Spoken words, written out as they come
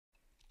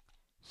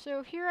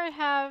So here I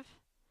have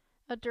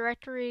a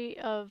directory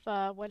of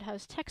what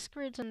has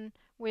TextGrids and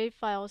WAV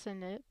files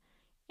in it.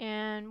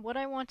 And what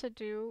I want to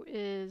do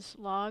is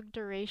log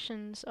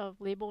durations of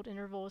labeled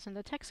intervals in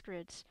the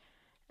TextGrids.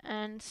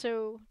 And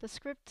so the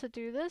script to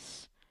do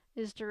this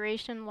is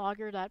duration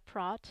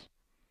logger.praat.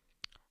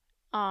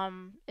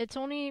 It's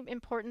only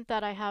important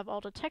that I have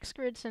all the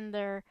TextGrids in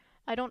there.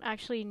 I don't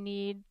actually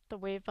need the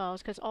WAV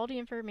files because all the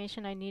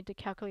information I need to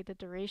calculate the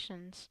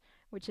durations,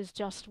 which is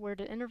just where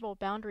the interval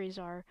boundaries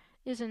are,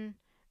 is in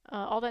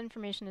all that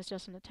information is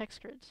just in the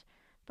TextGrids.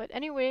 But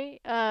anyway,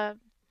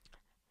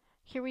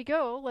 here we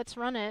go. Let's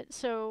run it.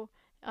 So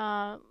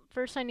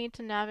first I need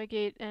to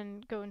navigate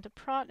and go into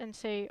prot and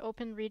say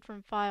open read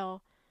from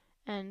file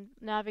and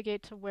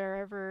navigate to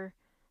wherever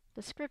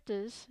the script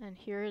is, and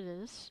here it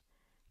is.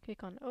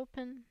 Click on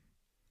open.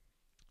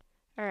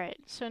 Alright,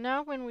 so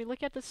now when we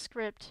look at the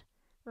script,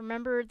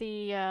 remember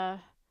the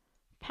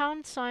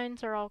pound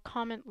signs are all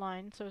comment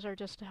lines. Those are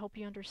just to help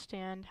you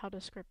understand how the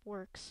script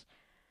works.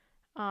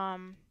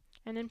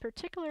 And in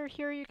particular,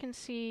 here you can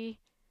see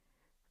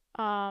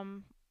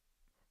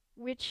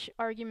which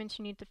arguments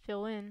you need to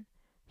fill in.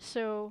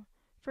 So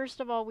first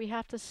of all, we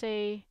have to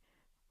say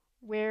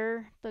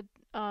where the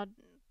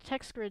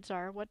text grids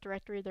are, what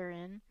directory they're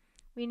in.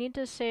 We need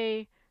to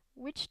say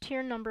which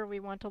tier number we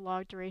want to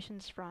log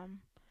durations from.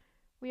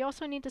 We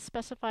also need to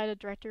specify the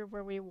directory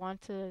where we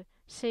want to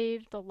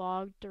save the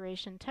log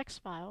duration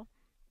text file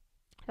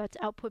that's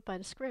output by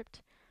the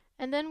script.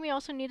 And then we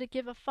also need to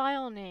give a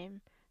file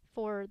name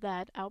for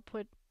that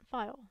output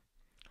file.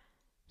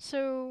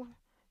 So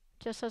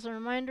just as a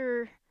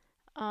reminder,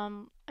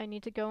 I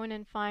need to go in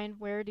and find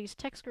where these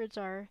text grids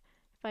are.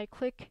 If I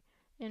click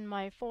in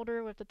my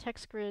folder with the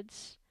text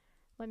grids,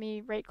 let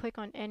me right click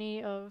on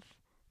any of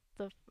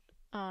the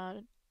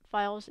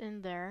files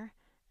in there,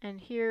 and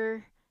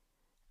here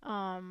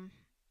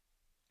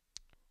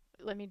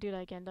let me do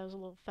that again. That was a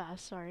little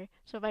fast, sorry.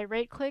 So if I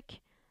right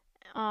click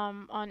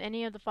on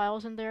any of the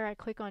files in there, I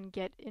click on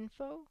get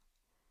info,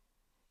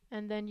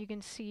 and then you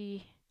can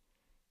see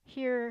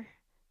here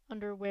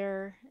under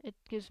where it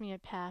gives me a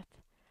path.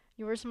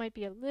 Yours might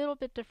be a little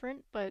bit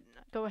different, but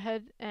go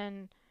ahead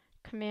and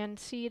Command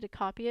C to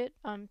copy it.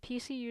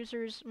 PC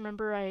users,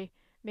 remember I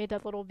made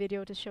that little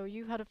video to show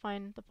you how to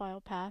find the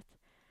file path.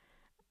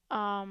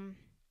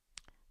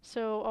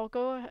 So I'll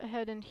go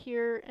ahead in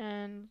here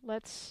and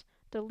let's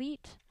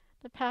delete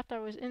the path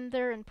that was in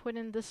there and put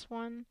in this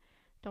one.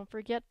 Don't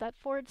forget that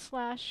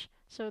 /.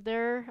 So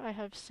there I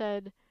have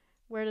said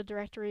where the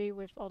directory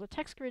with all the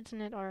text grids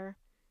in it are.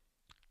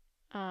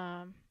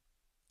 And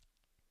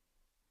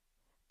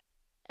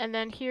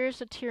then here's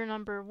the tier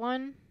number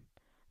 1.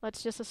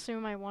 Let's just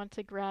assume I want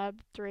to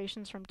grab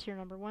durations from tier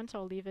number 1, so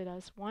I'll leave it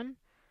as 1.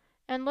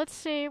 And let's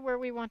say where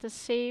we want to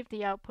save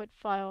the output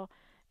file.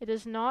 It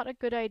is not a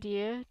good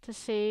idea to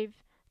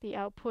save the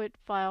output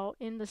file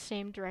in the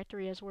same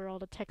directory as where all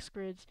the text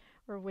grids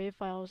or WAV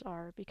files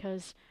are,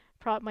 because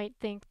prot might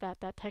think that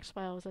that text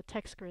file is a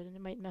text grid and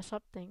it might mess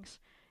up things.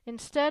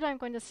 Instead, I'm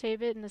going to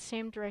save it in the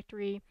same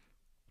directory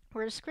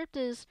where the script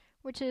is,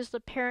 which is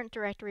the parent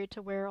directory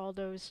to where all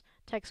those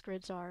text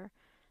grids are.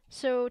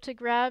 So to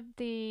grab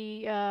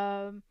the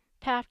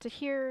path to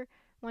here,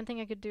 one thing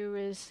I could do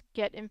is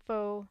get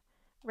info,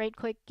 right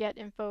click get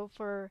info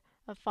for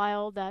a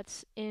file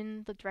that's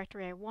in the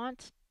directory I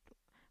want,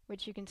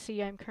 which you can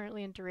see I'm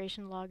currently in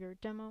duration logger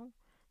demo.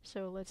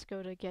 So let's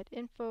go to get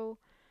info,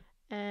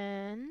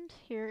 and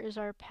here is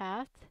our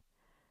path.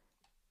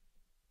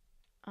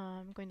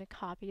 I'm going to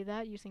copy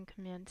that using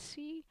Command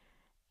C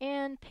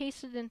and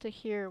paste it into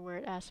here where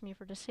it asked me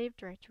for the save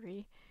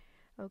directory.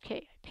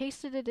 Okay, I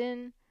pasted it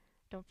in.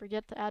 Don't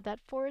forget to add that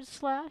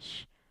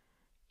 /.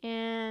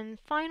 And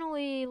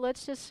finally,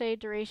 let's just say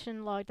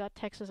duration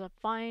log.txt is a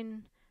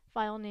fine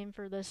file name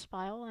for this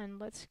file, and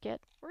let's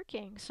get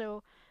working.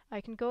 So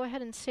I can go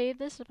ahead and save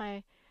this if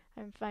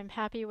I'm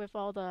happy with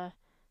all the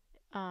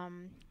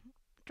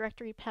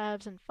directory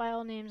paths and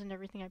file names and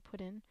everything I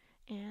put in.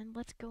 And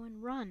let's go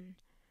and run.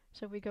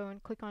 So we go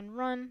and click on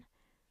run.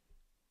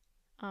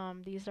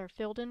 These are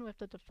filled in with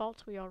the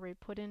defaults we already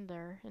put in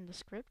there in the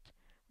script.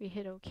 We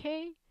hit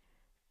OK.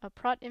 A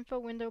prot info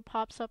window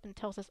pops up and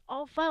tells us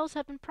all files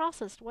have been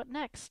processed. What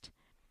next?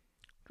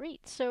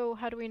 Great. So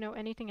how do we know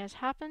anything has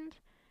happened?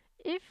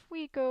 If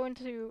we go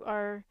into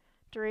our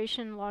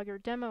duration logger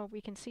demo,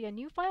 we can see a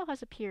new file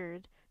has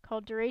appeared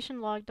called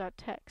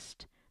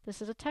durationlog.txt.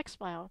 This is a text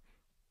file.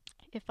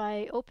 If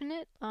I open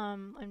it,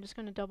 I'm just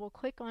going to double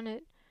click on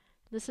it.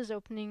 This is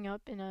opening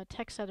up in a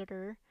text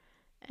editor,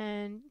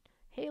 and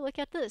hey, look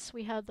at this.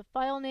 We have the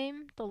file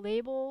name, the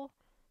label,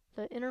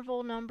 the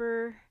interval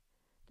number,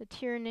 the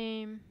tier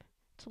name.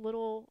 It's a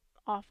little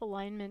off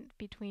alignment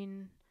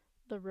between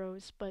the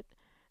rows, but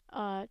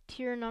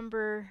tier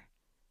number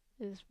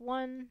is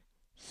 1,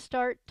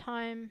 start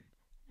time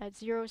at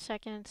 0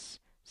 seconds,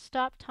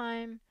 stop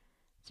time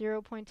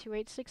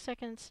 0.286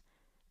 seconds,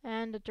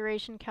 and the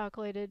duration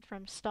calculated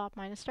from stop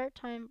minus start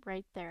time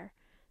right there.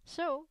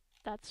 So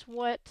that's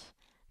what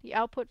the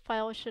output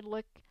file should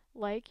look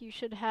like. You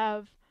should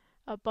have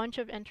a bunch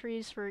of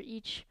entries for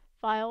each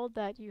file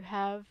that you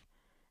have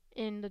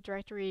in the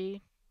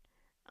directory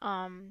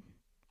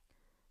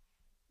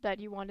that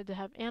you wanted to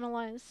have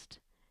analyzed,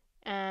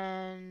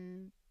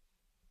 and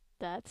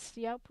that's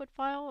the output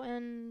file,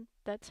 and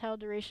that's how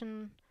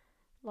duration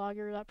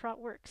logger.praat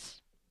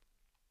works.